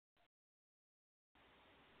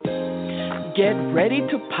Get ready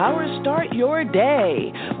to power start your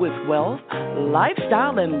day with wealth,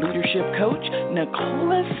 lifestyle, and leadership coach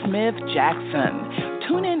Nicola Smith Jackson.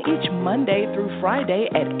 Tune in each Monday through Friday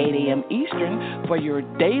at 8 a.m. Eastern for your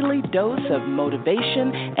daily dose of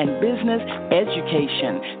motivation and business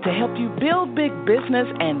education to help you build big business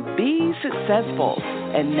and be successful.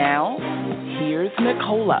 And now, here's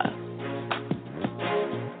Nicola.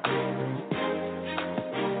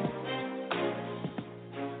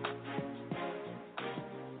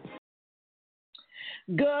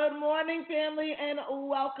 Good morning, family, and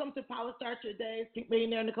welcome to Power Start Your Day. Pink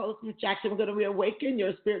Millionaire Nicola Smith Jackson. We're going to reawaken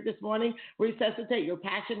your spirit this morning, resuscitate your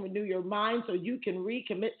passion, renew your mind so you can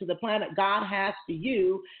recommit to the plan that God has for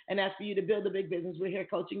you, and that's for you to build a big business. We're here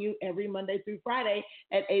coaching you every Monday through Friday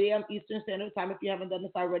at 8 a.m. Eastern Standard Time. If you haven't done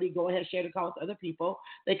this already, go ahead, share the call with other people.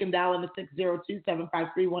 They can dial in to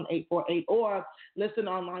 602-753-1848 or listen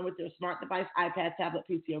online with their smart device, iPad, tablet,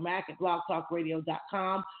 PC, or Mac at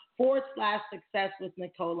blogtalkradio.com/success with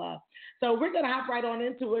Nicola. So we're going to hop right on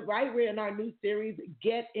into it, right? We're in our new series,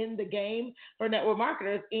 Get in the Game for Network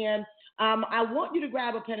Marketers. And I want you to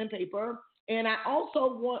grab a pen and paper. And I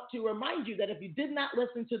also want to remind you that if you did not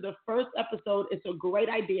listen to the first episode, it's a great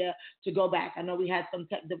idea to go back. I know we had some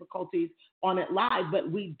tech difficulties on it live, but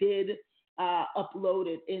we did upload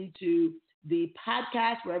it into the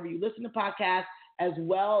podcast, wherever you listen to podcasts, as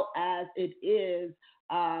well as it is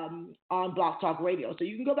on Blog Talk Radio. So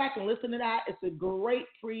you can go back and listen to that. It's a great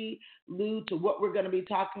prelude to what we're going to be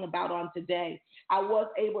talking about on today. I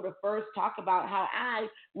was able to first talk about how I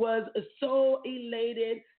was so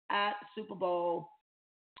elated at Super Bowl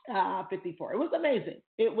 54. It was amazing.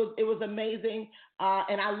 It was amazing,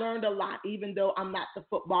 and I learned a lot, even though I'm not the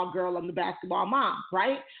football girl, I'm the basketball mom,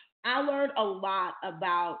 right? I learned a lot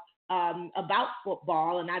about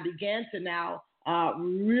football, and I began to now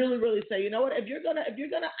really say, you know what, if you're gonna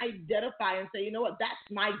identify and say, you know what, that's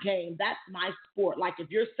my game, that's my sport. Like if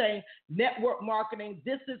you're saying network marketing,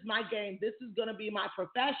 this is my game, this is gonna be my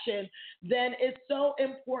profession, then it's so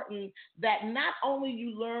important that not only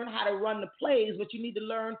you learn how to run the plays, but you need to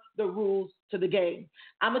learn the rules to the game.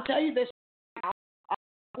 I'm gonna tell you this now.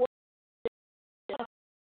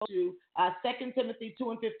 To 2 Timothy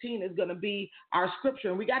 2:15 is going to be our scripture.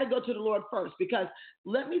 And we got to go to the Lord first, because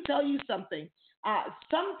let me tell you something.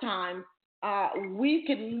 Sometimes we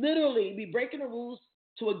can literally be breaking the rules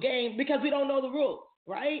to a game because we don't know the rules,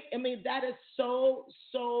 right? I mean, that is so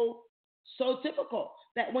typical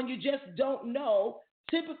that when you just don't know,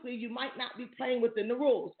 typically you might not be playing within the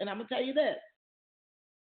rules. And I'm going to tell you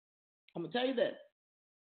this.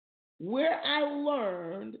 Where I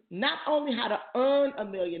learned not only how to earn $1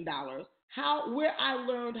 million, where I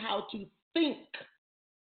learned how to think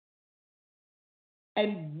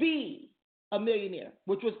and be a millionaire,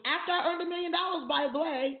 which was after I earned $1 million, by the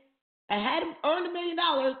way. I hadn't earned $1 million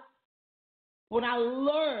when I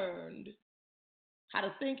learned how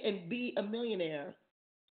to think and be a millionaire.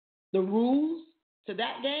 The rules to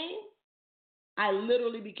that game, I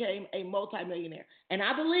literally became a multimillionaire. And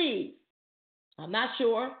I believe, I'm not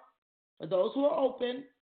sure, for those who are open,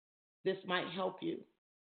 this might help you.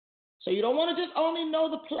 So you don't want to just only know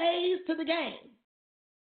the plays to the game.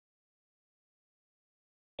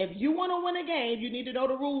 If you want to win a game, you need to know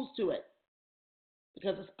the rules to it,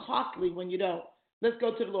 because it's costly when you don't. Let's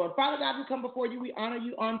go to the Lord. Father God, we come before you. We honor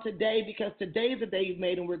you on today, because today is the day you've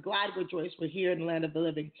made, and we're glad, we're joyous, we're here in the land of the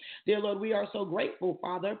living. Dear Lord, we are so grateful,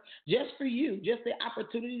 Father, just for you, just the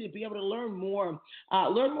opportunity to be able to learn more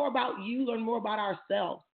about you, learn more about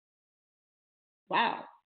ourselves. Wow.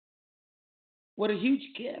 What a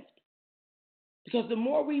huge gift. Because the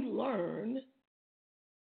more we learn,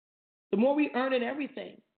 the more we earn in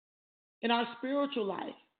everything, in our spiritual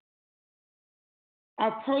life,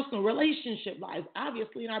 our personal relationship life,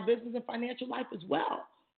 obviously in our business and financial life as well.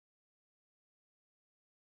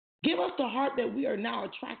 Give us the heart that we are now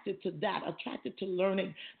attracted to that, attracted to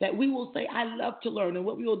learning, that we will say, I love to learn. And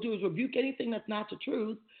what we will do is rebuke anything that's not the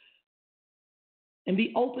truth and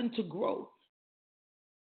be open to growth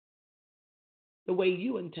the way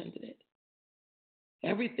you intended it.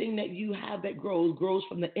 Everything that you have that grows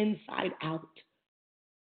from the inside out.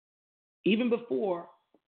 Even before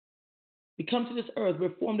we come to this earth,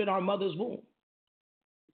 we're formed in our mother's womb.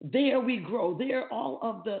 There we grow. There all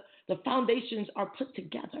of the foundations are put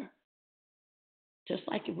together. Just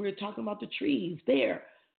like if we were talking about the trees, there,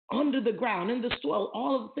 under the ground, in the soil,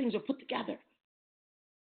 all of the things are put together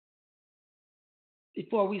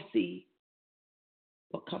before we see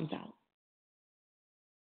what comes out.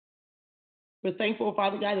 We're thankful,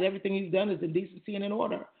 Father God, that everything you've done is in decency and in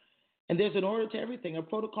order. And there's an order to everything, a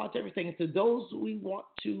protocol to everything. And to those we want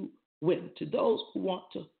to win, to those who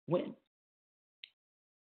want to win.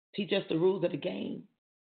 Teach us the rules of the game,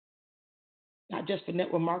 not just for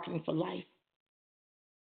network marketing, for life.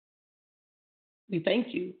 We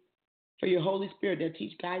thank you for your Holy Spirit that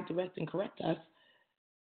teach, guide, direct, and correct us.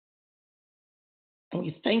 And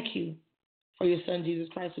we thank you for your Son, Jesus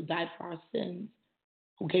Christ, who died for our sins,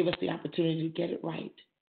 who gave us the opportunity to get it right.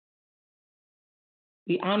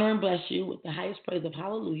 We honor and bless you with the highest praise of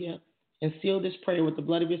hallelujah and seal this prayer with the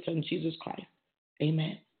blood of your Son, Jesus Christ.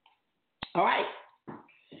 Amen. All right.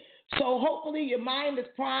 So hopefully your mind is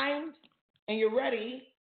primed and you're ready,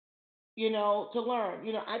 to learn.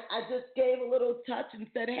 I just gave a little touch and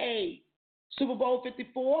said, hey, Super Bowl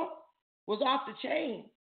 54 was off the chain,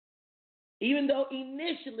 even though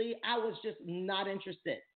initially I was just not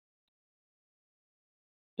interested.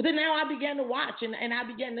 But then now I began to watch and I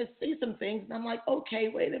began to see some things, and I'm like, okay,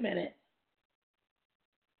 wait a minute.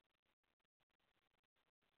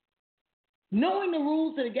 Knowing the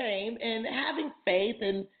rules of the game and having faith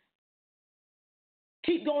and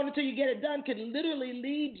keep going until you get it done could literally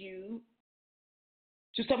lead you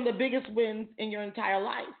to some of the biggest wins in your entire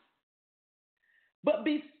life. But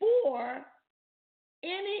before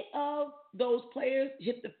any of those players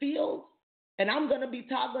hit the field, and I'm going to be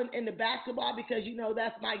toggling into basketball because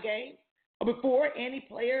that's my game, or before any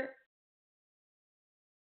player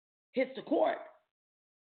hits the court,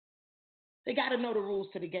 they got to know the rules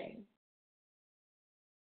to the game.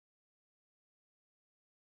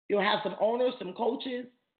 You'll have some owners, some coaches,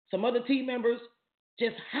 some other team members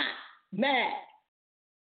just hot, mad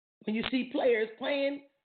when you see players playing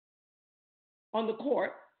on the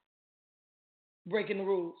court, breaking the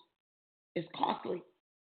rules. It's costly.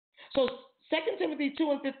 So 2 Timothy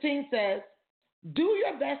 2:15 says, do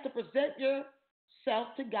your best to present yourself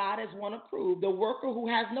to God as one approved, a worker who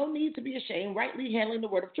has no need to be ashamed, rightly handling the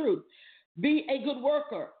word of truth. Be a good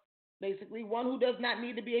worker, basically one who does not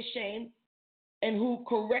need to be ashamed and who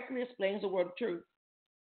correctly explains the word of truth.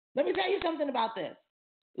 Let me tell you something about this.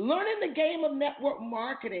 Learning the game of network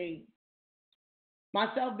marketing,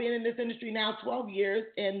 myself being in this industry now 12 years,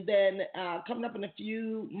 and then coming up in a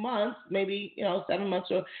few months, maybe 7 months,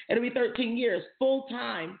 or it'll be 13 years full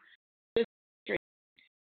time. The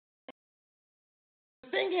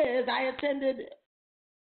thing is, I attended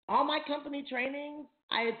all my company trainings.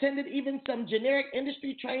 I attended even some generic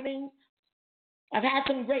industry trainings. I've had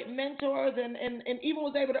some great mentors and even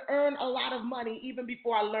was able to earn a lot of money even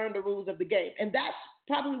before I learned the rules of the game. And that's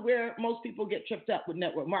probably where most people get tripped up with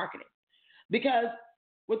network marketing. Because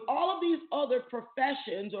with all of these other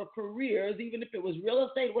professions or careers, even if it was real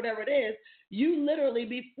estate, whatever it is, you literally,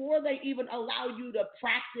 before they even allow you to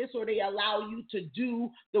practice or they allow you to do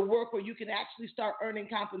the work where you can actually start earning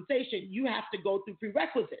compensation, you have to go through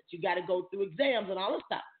prerequisites. You got to go through exams and all this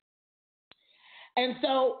stuff. And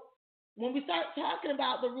so when we start talking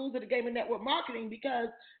about the rules of the game of network marketing, because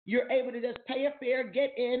you're able to just pay a fare,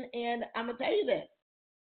 get in, and I'm going to tell you this.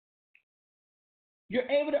 You're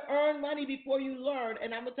able to earn money before you learn,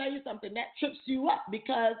 and I'm going to tell you something, that trips you up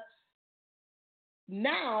because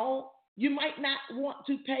now you might not want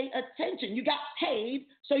to pay attention. You got paid,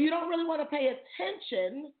 so you don't really want to pay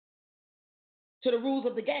attention to the rules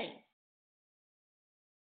of the game.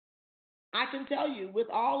 I can tell you, with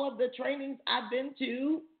all of the trainings I've been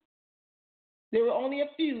to, there were only a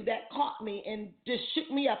few that caught me and just shook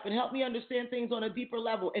me up and helped me understand things on a deeper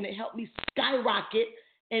level, and it helped me skyrocket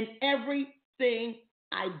in everything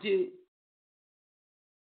I do.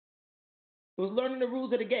 It was learning the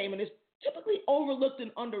rules of the game, and it's typically overlooked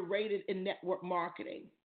and underrated in network marketing.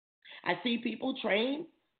 I see people train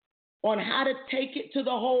on how to take it to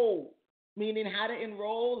the hole, meaning how to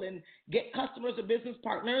enroll and get customers or business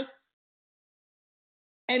partners.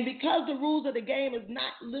 And because the rules of the game is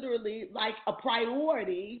not literally like a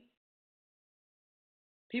priority,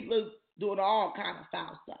 people are doing all kind of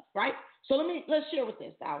foul stuff, right? So let's share with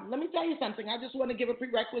this. Let me tell you something. I just want to give a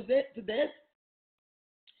prerequisite to this.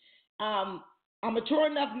 I'm mature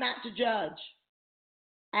enough not to judge.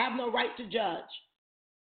 I have no right to judge.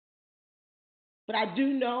 But I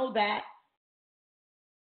do know that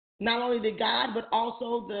not only the God, but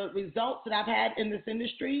also the results that I've had in this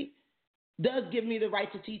industry does give me the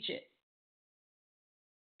right to teach it.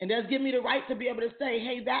 And does give me the right to be able to say,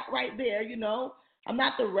 hey, that right there, I'm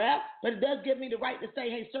not the rep, but it does give me the right to say,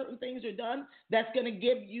 hey, certain things are done that's going to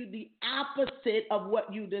give you the opposite of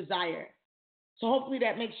what you desire. So hopefully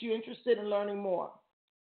that makes you interested in learning more.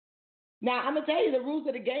 Now, I'm going to tell you the rules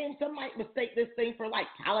of the game. Some might mistake this thing for like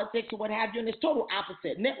politics or what have you, and it's total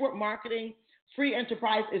opposite. Network marketing Free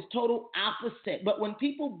enterprise is total opposite. But when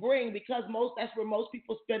people bring, because that's where most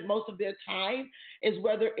people spend most of their time, is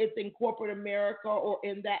whether it's in corporate America or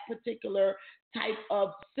in that particular type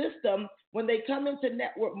of system. When they come into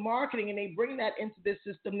network marketing and they bring that into this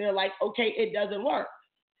system, they're like, okay, it doesn't work.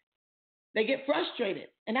 They get frustrated.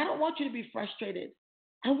 And I don't want you to be frustrated.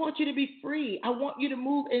 I want you to be free. I want you to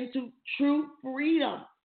move into true freedom.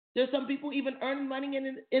 There's some people even earning money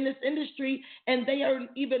in this industry, and they are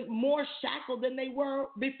even more shackled than they were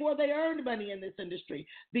before they earned money in this industry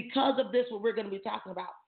because of this, what we're going to be talking about.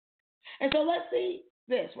 And so let's see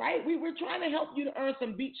this, right? We're trying to help you to earn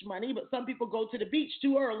some beach money, but some people go to the beach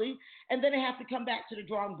too early, and then they have to come back to the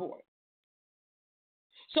drawing board.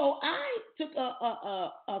 So I took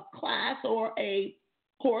a class or a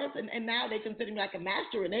course, and now they consider me like a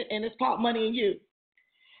master in it, and it's called Money and You.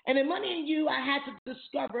 And in Money and You, I had to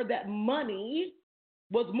discover that money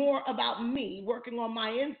was more about me working on my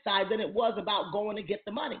inside than it was about going to get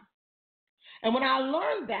the money. And when I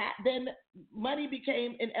learned that, then money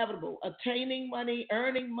became inevitable. Attaining money,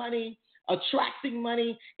 earning money, attracting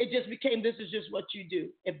money, it just became, this is just what you do.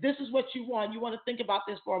 If this is what you want to think about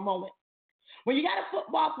this for a moment. When you got a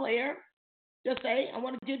football player, just say, I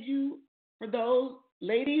want to give you, for those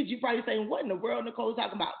ladies, you're probably saying, what in the world Nicole's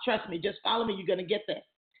talking about? Trust me, just follow me, you're going to get this.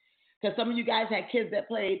 Because some of you guys had kids that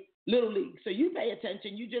played Little League. So you pay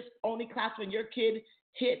attention. You just only clap when your kid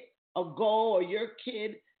hit a goal or your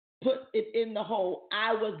kid put it in the hole.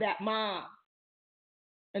 I was that mom.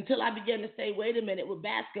 Until I began to say, wait a minute, with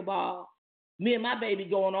basketball, me and my baby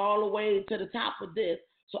going all the way to the top of this.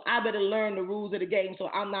 So I better learn the rules of the game so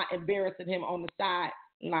I'm not embarrassing him on the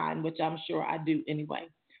sideline, which I'm sure I do anyway.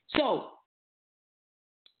 So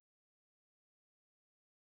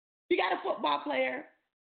you got a football player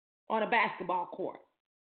on a basketball court,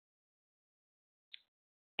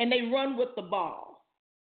 and they run with the ball.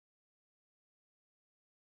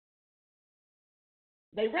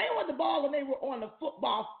 They ran with the ball when they were on the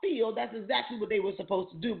football field. That's exactly what they were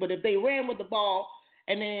supposed to do. But if they ran with the ball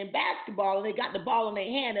and then in basketball and they got the ball in their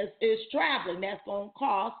hand, it's traveling. That's going to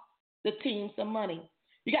cost the team some money.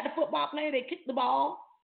 You got the football player, they kick the ball.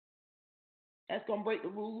 That's going to break the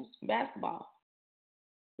rules in basketball.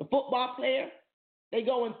 The football player, they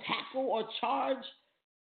go and tackle or charge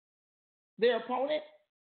their opponent.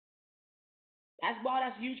 Basketball,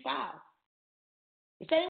 that's a huge foul. The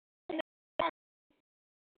same way,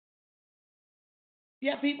 you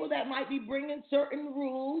have people that might be bringing certain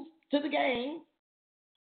rules to the game,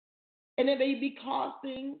 and it may be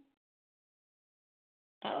costing,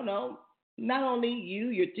 I don't know, not only you,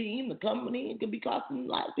 your team, the company, it could be costing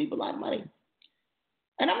a lot of people a lot of money.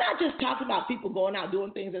 And I'm not just talking about people going out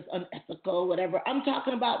doing things that's unethical, whatever. I'm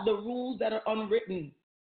talking about the rules that are unwritten.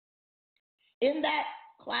 In that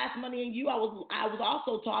class, Money and You, I was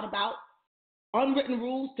also taught about unwritten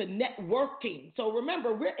rules to networking. So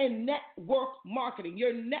remember, we're in network marketing.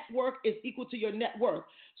 Your network is equal to your net worth.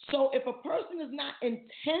 So if a person is not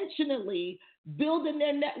intentionally building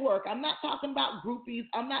their network, I'm not talking about groupies.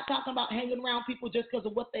 I'm not talking about hanging around people just because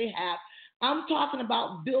of what they have. I'm talking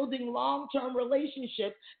about building long-term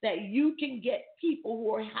relationships that you can get people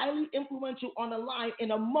who are highly influential on the line in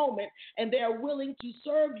a moment, and they're willing to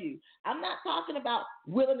serve you. I'm not talking about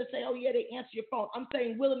willing to say, oh, yeah, they answer your phone. I'm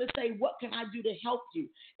saying willing to say, what can I do to help you?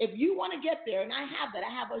 If you want to get there, and I have that.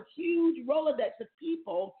 I have a huge Rolodex of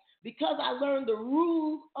people because I learned the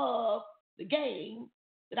rules of the game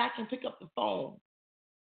that I can pick up the phone.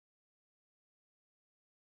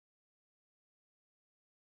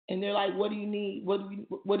 And they're like, what do you need? What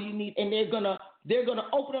do you need? And they're gonna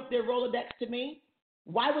open up their Rolodex to me.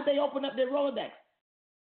 Why would they open up their Rolodex?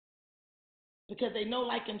 Because they know,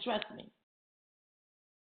 like, and trust me.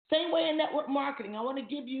 Same way in network marketing. I want to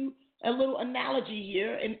give you a little analogy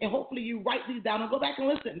here, and hopefully you write these down and go back and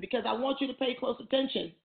listen because I want you to pay close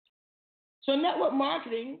attention. So in network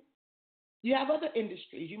marketing, you have other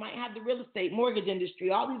industries. You might have the real estate, mortgage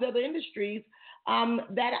industry, all these other industries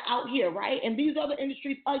that are out here, right? And these other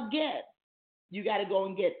industries, again, you got to go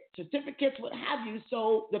and get certificates, what have you,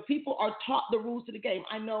 so the people are taught the rules to the game.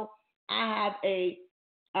 I know I have a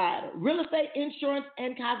real estate, insurance,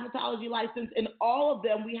 and cosmetology license. In all of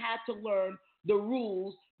them, we had to learn the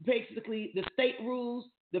rules, basically the state rules,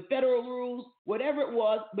 the federal rules, whatever it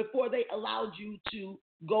was, before they allowed you to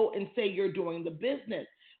go and say you're doing the business,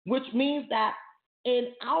 which means that in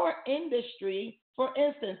our industry, for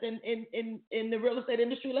instance, in the real estate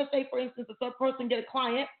industry, let's say, for instance, a third person get a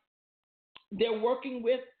client, they're working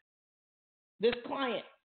with this client.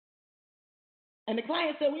 And the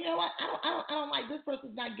client said, well, you know what, I don't like, this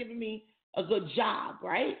person's not giving me a good job,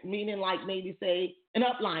 right? Meaning like maybe say an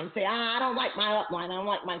upline, say, I don't like my upline, I don't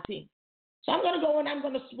like my team. So I'm going to go and I'm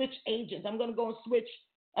going to switch agents. I'm going to go and switch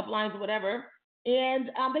uplines or whatever. And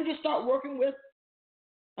they just start working with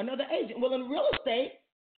another agent. Well, in real estate,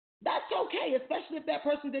 that's okay, especially if that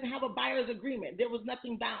person didn't have a buyer's agreement. There was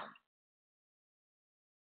nothing bound.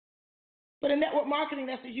 But in network marketing,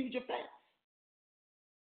 that's a huge offense.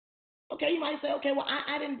 Okay, you might say, okay, well,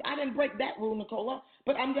 I didn't break that rule, Nicola,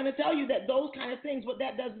 but I'm going to tell you that those kind of things, what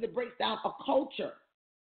that does is it breaks down a culture.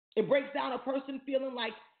 It breaks down a person feeling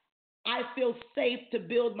like I feel safe to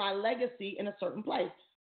build my legacy in a certain place.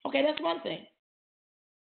 Okay, that's one thing.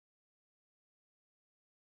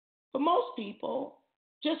 But most people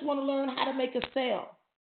just want to learn how to make a sale.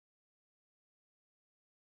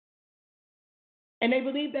 And they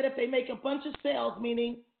believe that if they make a bunch of sales,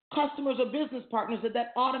 meaning customers or business partners,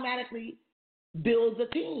 that automatically builds a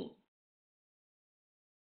team.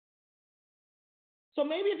 So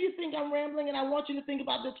maybe if you think I'm rambling, and I want you to think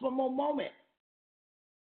about this for one more moment.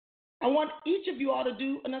 I want each of you all to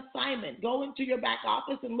do an assignment. Go into your back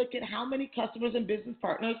office and look at how many customers and business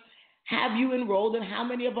partners have you enrolled and how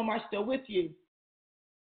many of them are still with you.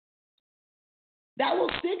 That will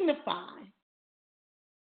signify,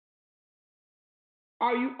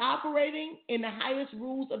 are you operating in the highest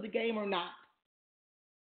rules of the game or not?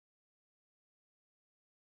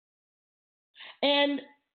 And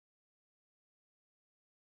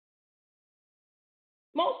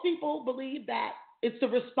most people believe that it's the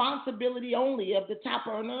responsibility only of the top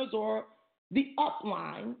earners or the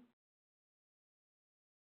upline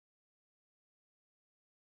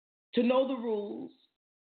to know the rules,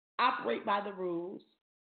 operate by the rules,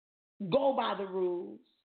 go by the rules,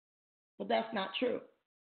 but that's not true.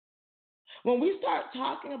 When we start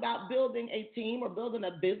talking about building a team or building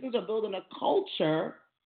a business or building a culture,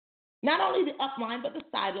 not only the upline, but the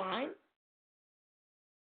sideline,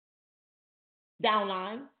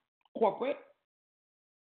 downline, corporate,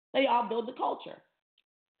 they all build the culture.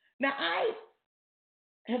 Now, I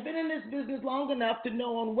have been in this business long enough to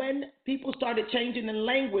know on when people started changing the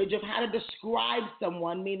language of how to describe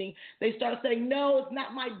someone, meaning they start saying, no, it's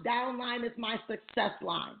not my downline, it's my success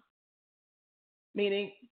line,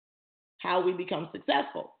 meaning how we become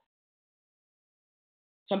successful.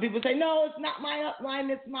 Some people say, no, it's not my upline,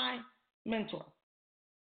 it's my mentor.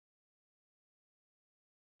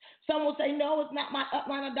 Some will say, no, it's not my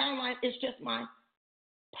upline or downline, it's just my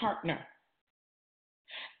partner.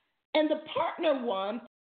 And the partner one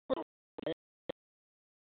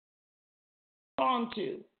on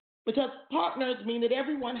to, because partners mean that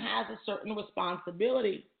everyone has a certain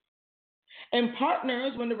responsibility. And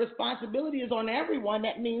partners, when the responsibility is on everyone,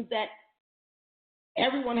 that means that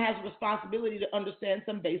everyone has a responsibility to understand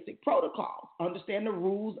some basic protocols, understand the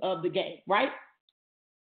rules of the game, right?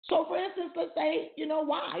 So, for instance, let's say,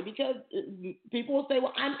 why? Because people will say,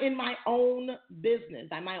 well, I'm in my own business.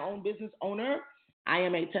 I'm my own business owner. I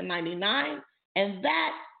am a 1099, and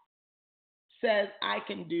that says I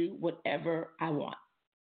can do whatever I want.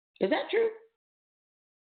 Is that true?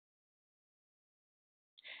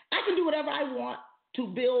 I can do whatever I want to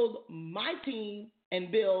build my team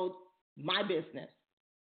and build my business.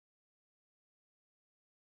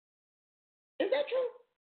 Is that true?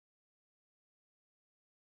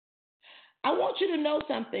 I want you to know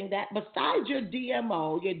something, that besides your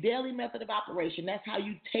DMO, your daily method of operation, that's how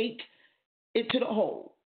you take it to the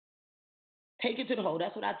hole. Take it to the hole.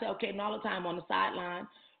 That's what I tell Caden all the time on the sideline.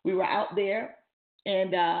 We were out there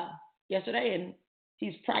and yesterday, and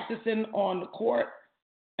he's practicing on the court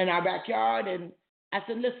in our backyard. And I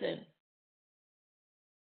said, listen,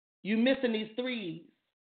 you missing these threes,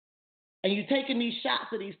 and you taking these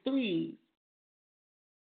shots of these threes,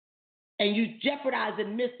 and you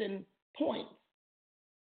jeopardizing missing points.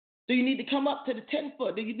 Do you need to come up to the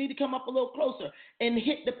 10-foot? Do you need to come up a little closer and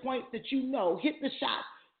hit the points that you know, hit the shots,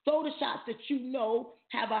 throw the shots that you know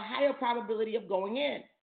have a higher probability of going in?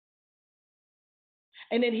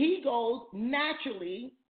 And then he goes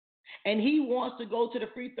naturally, and he wants to go to the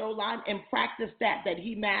free throw line and practice that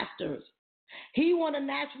he masters. He want to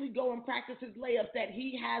naturally go and practice his layups that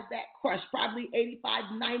he has that crush, probably 85,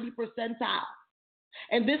 90 percentile.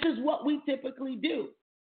 And this is what we typically do.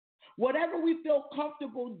 Whatever we feel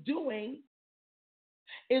comfortable doing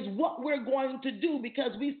is what we're going to do,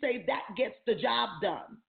 because we say that gets the job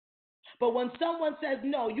done. But when someone says,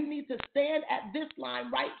 no, you need to stand at this line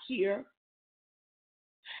right here,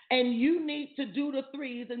 and you need to do the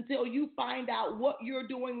threes until you find out what you're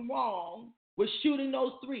doing wrong with shooting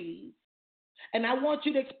those threes. And I want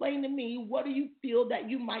you to explain to me, what do you feel that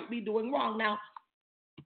you might be doing wrong? Now,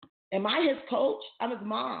 am I his coach? I'm his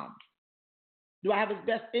mom. Do I have his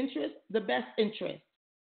best interest? The best interest.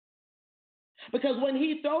 Because when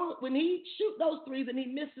he shoot those threes and he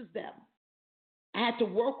misses them, I had to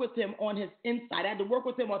work with him on his insight. I had to work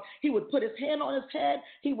with him on, he would put his hand on his head.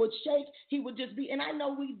 He would shake. He would just be, and I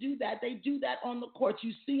know we do that. They do that on the court.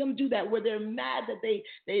 You see them do that where they're mad that they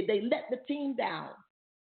let the team down.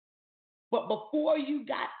 But before you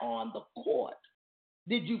got on the court,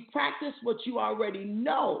 did you practice what you already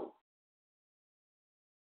know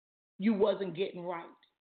you wasn't getting right?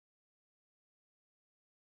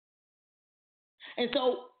 And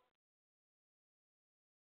so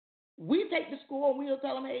we take the score and we'll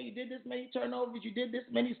tell them, hey, you did this many turnovers, you did this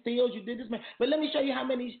many steals, you did this many. But let me show you how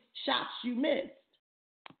many shots you missed.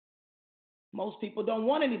 Most people don't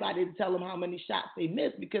want anybody to tell them how many shots they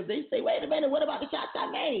missed because they say, wait a minute, what about the shots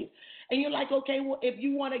I made? And you're like, okay, well, if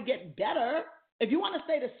you want to get better, if you want to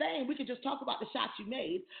stay the same, we can just talk about the shots you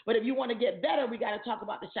made. But if you want to get better, we got to talk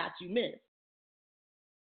about the shots you missed.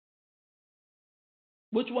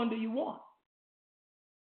 Which one do you want?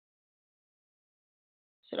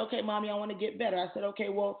 I said, okay, mommy, I want to get better. I said, okay,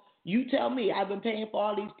 well, you tell me. I've been paying for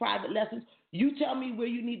all these private lessons. You tell me where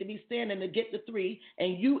you need to be standing to get the three,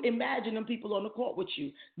 and you imagine them people on the court with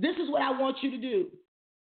you. This is what I want you to do.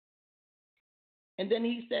 And then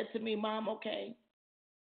he said to me, Mom, okay,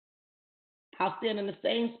 I'll stand in the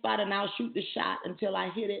same spot and I'll shoot the shot until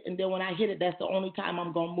I hit it. And then when I hit it, that's the only time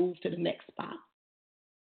I'm going to move to the next spot.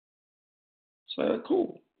 It's very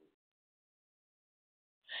cool.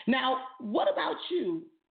 Now, what about you?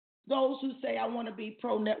 Those who say, I want to be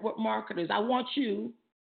pro network marketers. I want you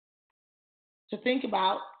to think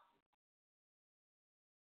about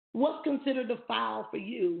what's considered a foul for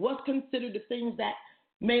you. What's considered the things that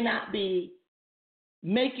may not be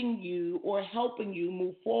making you or helping you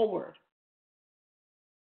move forward.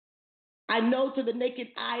 I know to the naked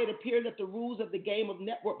eye, it appears that the rules of the game of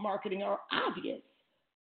network marketing are obvious.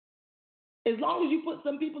 As long as you put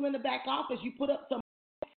some people in the back office, you put up some.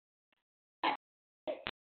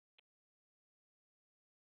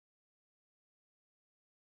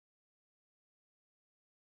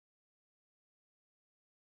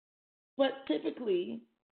 But typically,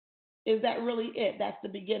 is that really it? That's the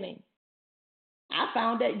beginning. I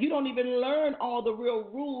found that you don't even learn all the real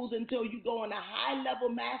rules until you go in a high-level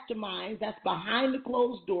masterminds that's behind the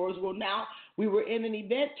closed doors. Well, now we were in an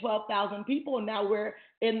event, 12,000 people, and now we're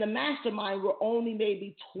in the mastermind where only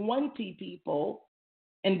maybe 20 people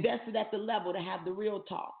invested at the level to have the real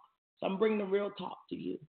talk. So I'm bringing the real talk to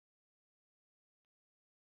you.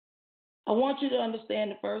 I want you to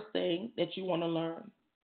understand the first thing that you want to learn.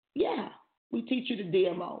 Yeah, we teach you the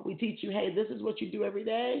DMO. We teach you, hey, this is what you do every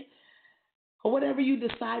day. Or whatever you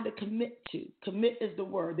decide to commit to. Commit is the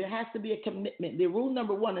word. There has to be a commitment. The rule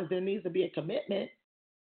number one is there needs to be a commitment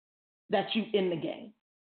that you in the game.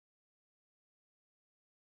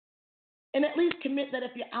 And at least commit that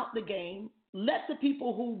if you're out the game, let the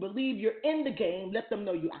people who believe you're in the game, let them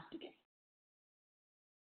know you're out the game.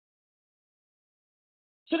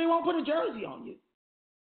 So they won't put a jersey on you.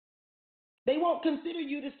 They won't consider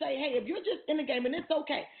you to say, hey, if you're just in the game, and it's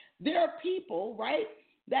okay. There are people, right,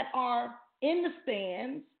 that are in the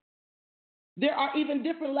stands. There are even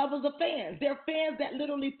different levels of fans. There are fans that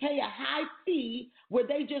literally pay a high fee where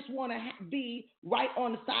they just want to be right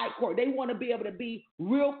on the side court. They want to be able to be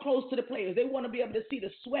real close to the players. They want to be able to see the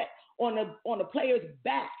sweat on the player's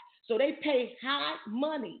back. So they pay high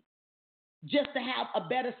money just to have a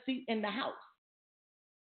better seat in the house.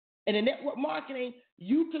 And in network marketing,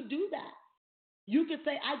 you could do that. You could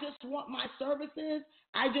say, I just want my services.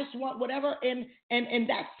 I just want whatever, and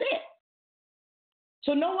that's it.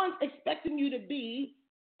 So no one's expecting you to be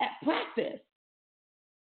at practice.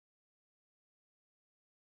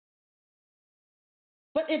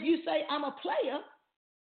 But if you say, I'm a player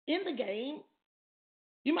in the game,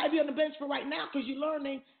 you might be on the bench for right now because you're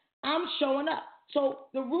learning, I'm showing up. So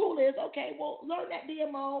the rule is, okay, well, learn that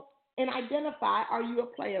DMO and identify, are you a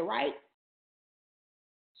player, right?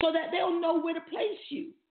 So that they'll know where to place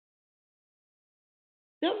you.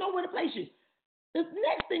 They'll know where to place you. The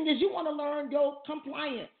next thing is you want to learn your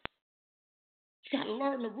compliance. You got to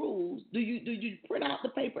learn the rules. Do you print out the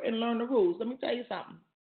paper and learn the rules? Let me tell you something.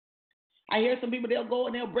 I hear some people, they'll go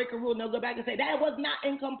and they'll break a rule and they'll go back and say, that was not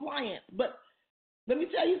in compliance. But let me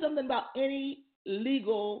tell you something about any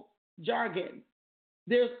legal jargon.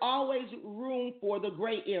 There's always room for the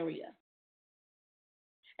gray area.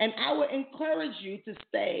 And I would encourage you to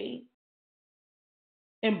stay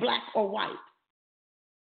in black or white.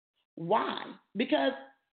 Why? Because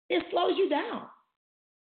it slows you down.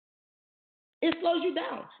 It slows you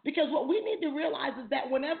down. Because what we need to realize is that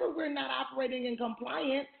whenever we're not operating in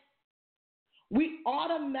compliance, we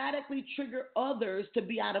automatically trigger others to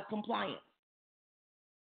be out of compliance.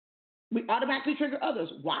 We automatically trigger others.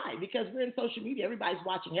 Why? Because we're in social media. Everybody's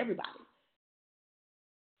watching everybody.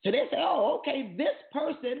 So they say, oh, okay, this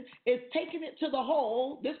person is taking it to the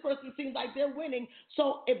hole. This person seems like they're winning.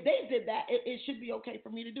 So if they did that, it should be okay for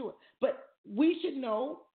me to do it. But we should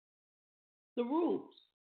know the rules.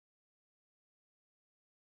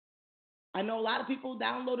 I know a lot of people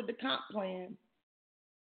downloaded the comp plan.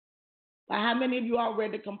 But how many of you all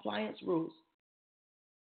read the compliance rules?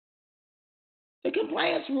 The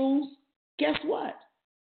compliance rules, guess what?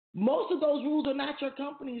 Most of those rules are not your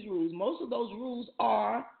company's rules. Most of those rules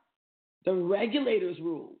are the regulators'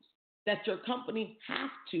 rules that your company has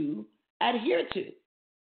to adhere to.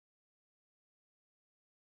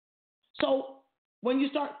 So when you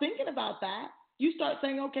start thinking about that, you start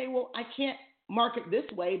saying, okay, well, I can't market this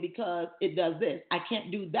way because it does this. I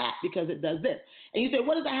can't do that because it does this. And you say,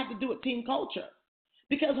 what does that have to do with team culture?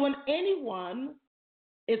 Because when anyone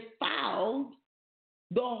is fouled,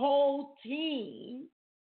 the whole team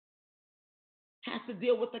has to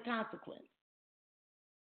deal with the consequence.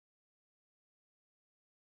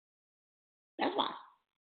 That's why.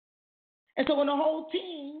 And so when the whole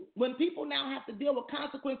team, when people now have to deal with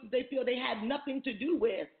consequences they feel they had nothing to do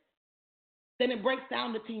with, then it breaks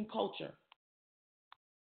down the team culture.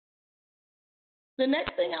 The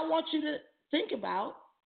next thing I want you to think about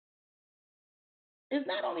is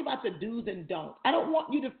not only about the do's and don'ts. I don't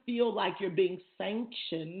want you to feel like you're being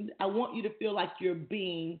sanctioned. I want you to feel like you're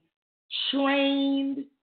being trained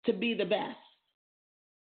to be the best.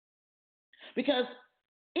 Because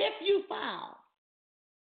if you foul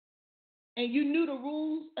and you knew the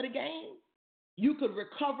rules of the game, you could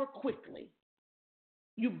recover quickly.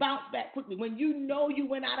 You bounce back quickly. When you know you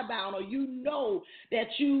went out of bounds, or you know that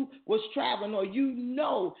you was traveling, or you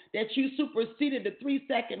know that you superseded the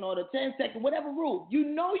 3-second or the 10-second, whatever rule, you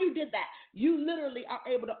know you did that. You literally are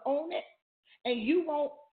able to own it, and you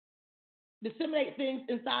won't disseminate things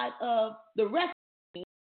inside of the rest of the team.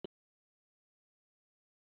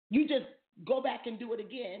 You just go back and do it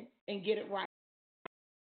again and get it right.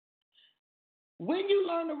 When you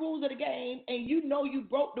learn the rules of the game and you know you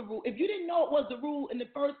broke the rule, if you didn't know it was the rule in the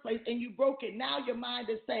first place and you broke it, now your mind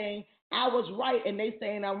is saying, I was right, and they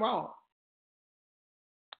saying I'm wrong.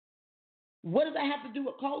 What does that have to do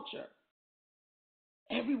with culture?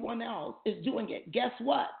 Everyone else is doing it. Guess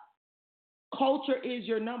what? Culture is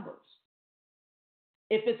your numbers.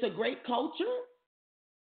 If it's a great culture,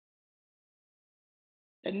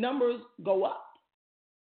 the numbers go up.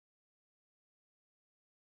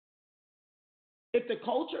 If the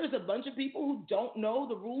culture is a bunch of people who don't know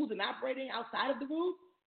the rules and operating outside of the rules,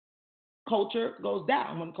 culture goes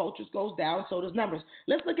down. When culture goes down, so does numbers.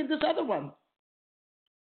 Let's look at this other one.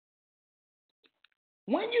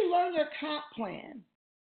 When you learn your comp plan,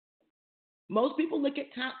 most people look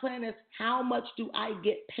at comp plan as how much do I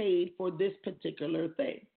get paid for this particular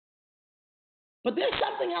thing. But there's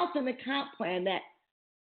something else in the comp plan that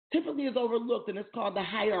typically is overlooked, and it's called the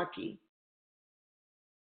hierarchy.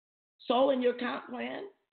 So in your comp plan,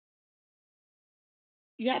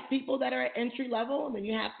 you have people that are at entry level, and then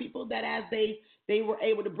you have people that as they were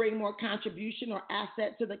able to bring more contribution or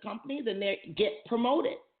asset to the company, then they get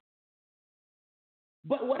promoted.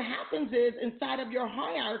 But what happens is inside of your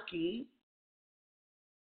hierarchy,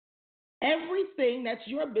 everything that's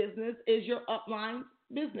your business is your upline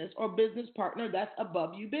business or business partner that's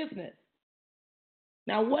above you business.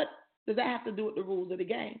 Now, what does that have to do with the rules of the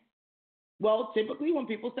game? Well, typically when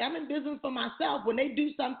people say, I'm in business for myself, when they do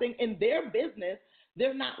something in their business,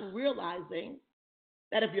 they're not realizing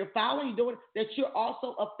that if you're following, you're doing, that you're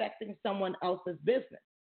also affecting someone else's business.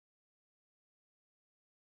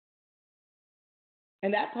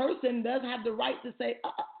 And that person does have the right to say,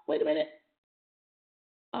 wait a minute,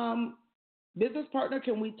 business partner,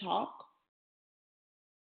 can we talk?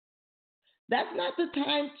 That's not the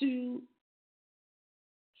time to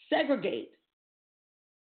segregate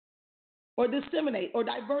or disseminate or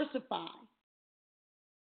diversify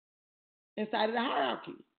inside of the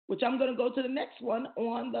hierarchy, which I'm going to go to the next one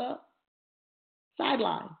on the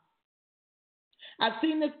sideline. I've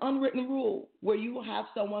seen this unwritten rule where you will have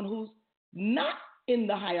someone who's not in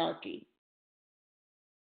the hierarchy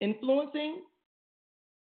influencing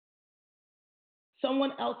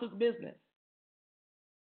someone else's business.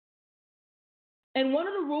 And one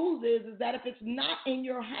of the rules is that if it's not in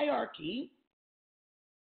your hierarchy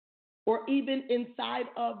or even inside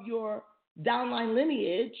of your downline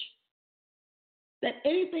lineage, that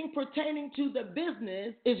anything pertaining to the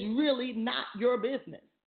business is really not your business.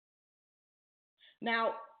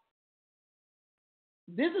 Now,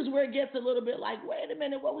 this is where it gets a little bit like, wait a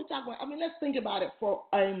minute, what are we talking about? I mean, let's think about it for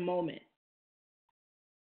a moment.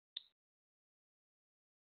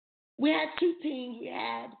 We had two teams. We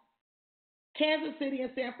had Kansas City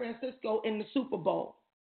and San Francisco in the Super Bowl.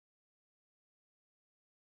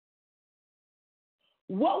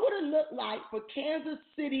 What would it look like for Kansas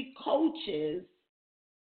City coaches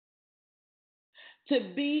to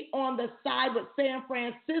be on the side with San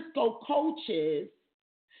Francisco coaches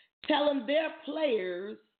telling their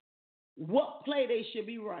players what play they should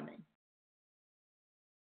be running?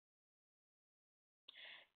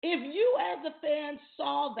 If you as a fan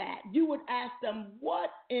saw that, you would ask them, what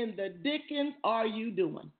in the dickens are you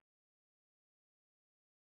doing?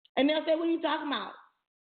 And they'll say, what are you talking about?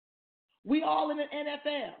 We all in the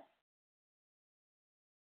NFL.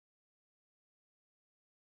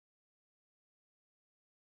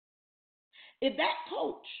 If that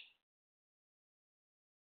coach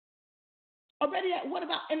already, what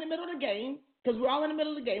about in the middle of the game? Because we're all in the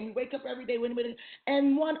middle of the game. We wake up every day, we're in the middle,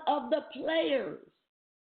 and one of the players,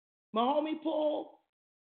 my homie pull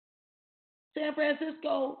San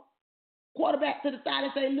Francisco quarterback to the side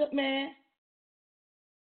and say, look, man,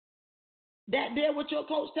 that there what your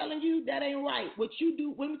coach telling you, that ain't right. What you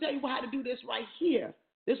do, let me tell you how to do this right here.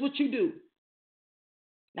 This is what you do.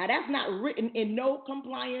 Now, that's not written in no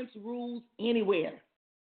compliance rules anywhere.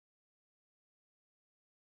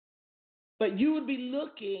 But you would be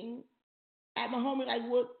looking at my homie like,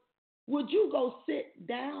 would you go sit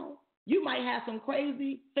down? You might have some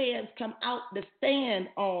crazy fans come out to stand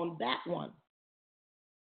on that one.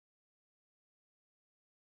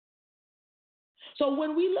 So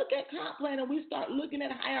when we look at comp plan and we start looking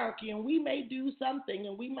at hierarchy and we may do something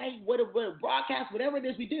and we may whatever broadcast, whatever it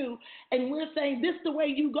is we do, and we're saying this is the way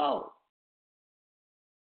you go.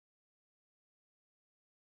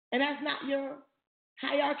 And that's not your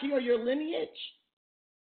hierarchy or your lineage.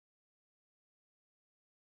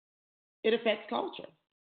 It affects culture.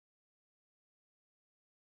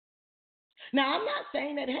 Now, I'm not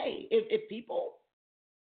saying that, hey, if people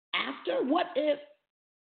after, what if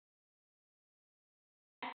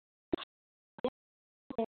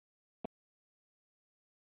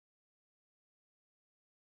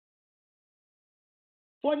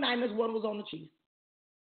 49ers, one was on the Chiefs.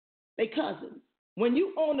 They cousins. When you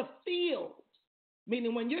on the field,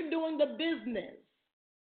 meaning when you're doing the business,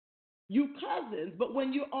 you cousins, but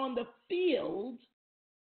when you're on the field,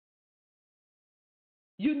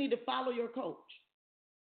 you need to follow your coach.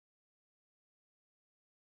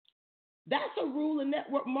 That's a rule in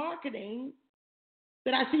network marketing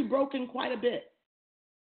that I see broken quite a bit.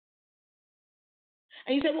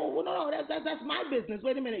 And you say, well, no, that's my business.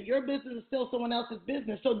 Wait a minute, your business is still someone else's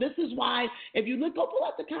business. So this is why, if you look, go pull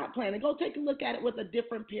up the comp plan and go take a look at it with a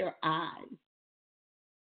different pair of eyes.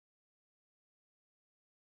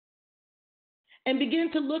 And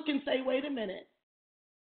begin to look and say, wait a minute.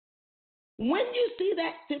 When you see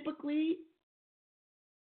that typically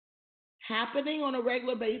happening on a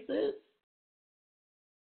regular basis,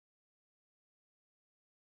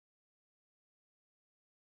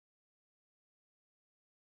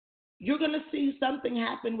 you're going to see something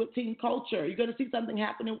happen with team culture. You're going to see something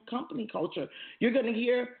happen in company culture. You're going to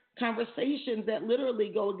hear conversations that literally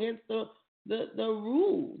go against the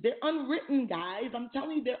rule. They're unwritten, guys. I'm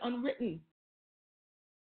telling you, they're unwritten.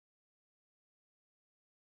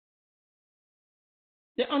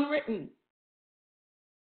 They're unwritten.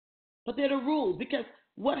 But they're the rules, because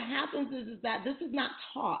what happens is that this is not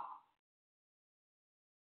taught.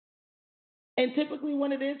 And typically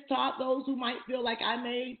when it is taught, those who might feel like I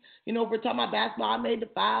made, if we're talking about basketball, I made the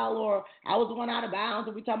foul, or I was the one out of bounds,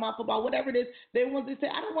 or we're talking about football, whatever it is, they want to say,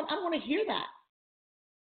 I don't want to hear that.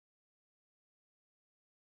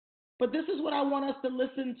 But this is what I want us to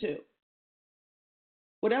listen to.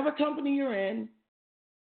 Whatever company you're in,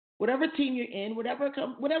 whatever team you're in, whatever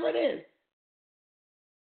it is,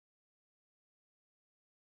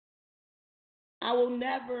 I will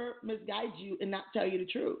never misguide you and not tell you the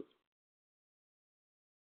truth.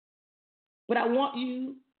 But I want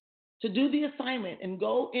you to do the assignment and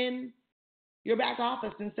go in your back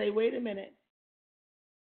office and say, wait a minute.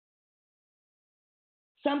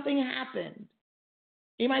 Something happened.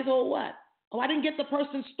 You might go, what? Oh, I didn't get the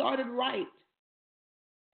person started right.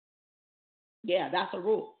 Yeah, that's a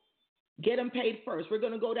rule. Get them paid first. We're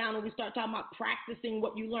going to go down and we start talking about practicing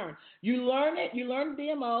what you learn. You learn it, you learn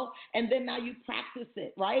DMO, and then now you practice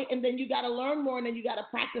it, right? And then you got to learn more, and then you got to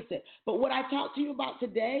practice it. But what I talked to you about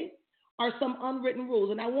today are some unwritten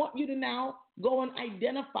rules, and I want you to now go and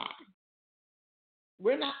identify.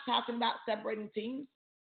 We're not talking about separating teams.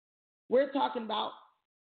 We're talking about,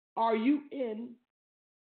 are you in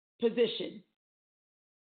position?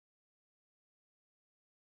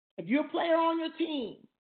 If you're a player on your team,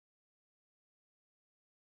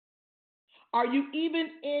 are you even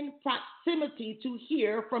in proximity to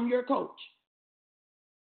hear from your coach?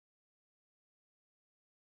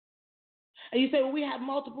 And you say, well, we have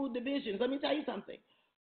multiple divisions. Let me tell you something.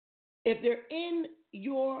 if they're in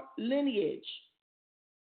your lineage,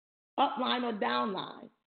 upline or downline,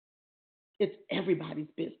 it's everybody's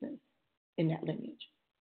business in that lineage.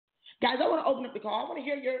 Guys, I want to open up the call. I want to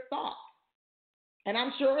hear your thoughts. And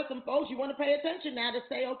I'm sure some folks, you want to pay attention now to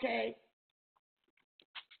say, okay,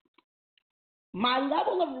 my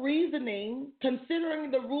level of reasoning, considering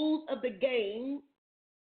the rules of the game,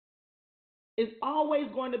 is always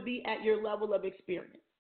going to be at your level of experience.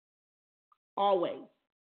 Always.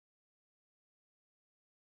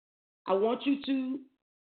 I want you to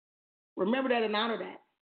remember that and honor that.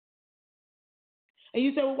 And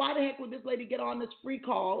you say, well, why the heck would this lady get on this free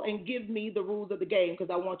call and give me the rules of the game?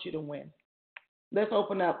 Because I want you to win. Let's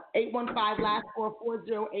open up. 815 last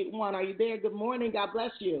 44081. Are you there? Good morning. God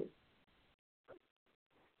bless you.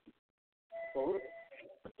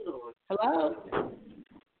 Hello?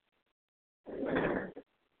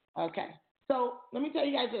 Okay. So let me tell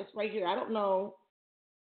you guys this right here. I don't know.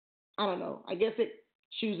 I guess it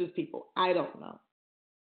chooses people. I don't know.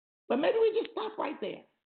 But maybe we just stop right there.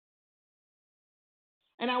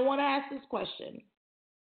 And I want to ask this question.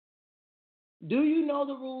 Do you know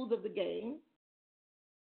the rules of the game?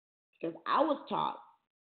 Because I was taught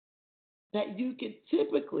that you can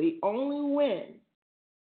typically only win.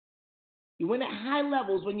 You win at high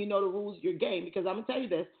levels when you know the rules of your game. Because I'm going to tell you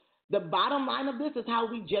this. The bottom line of this is how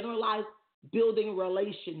we generalize building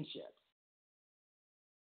relationships.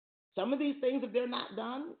 Some of these things, if they're not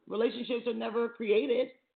done, relationships are never created.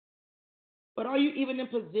 But are you even in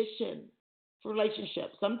position for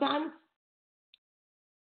relationships? Sometimes,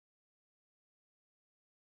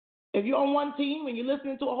 if you're on one team and you're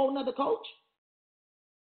listening to a whole nother coach,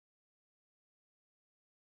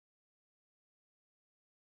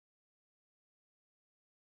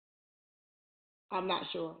 I'm not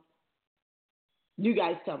sure. You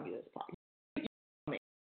guys tell me this part.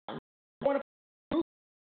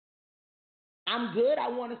 I'm good. I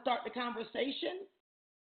want to start the conversation.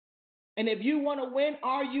 And if you want to win,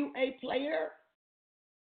 are you a player?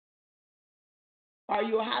 Are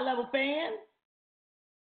you a high-level fan?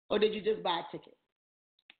 Or did you just buy a ticket?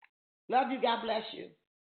 Love you. God bless you.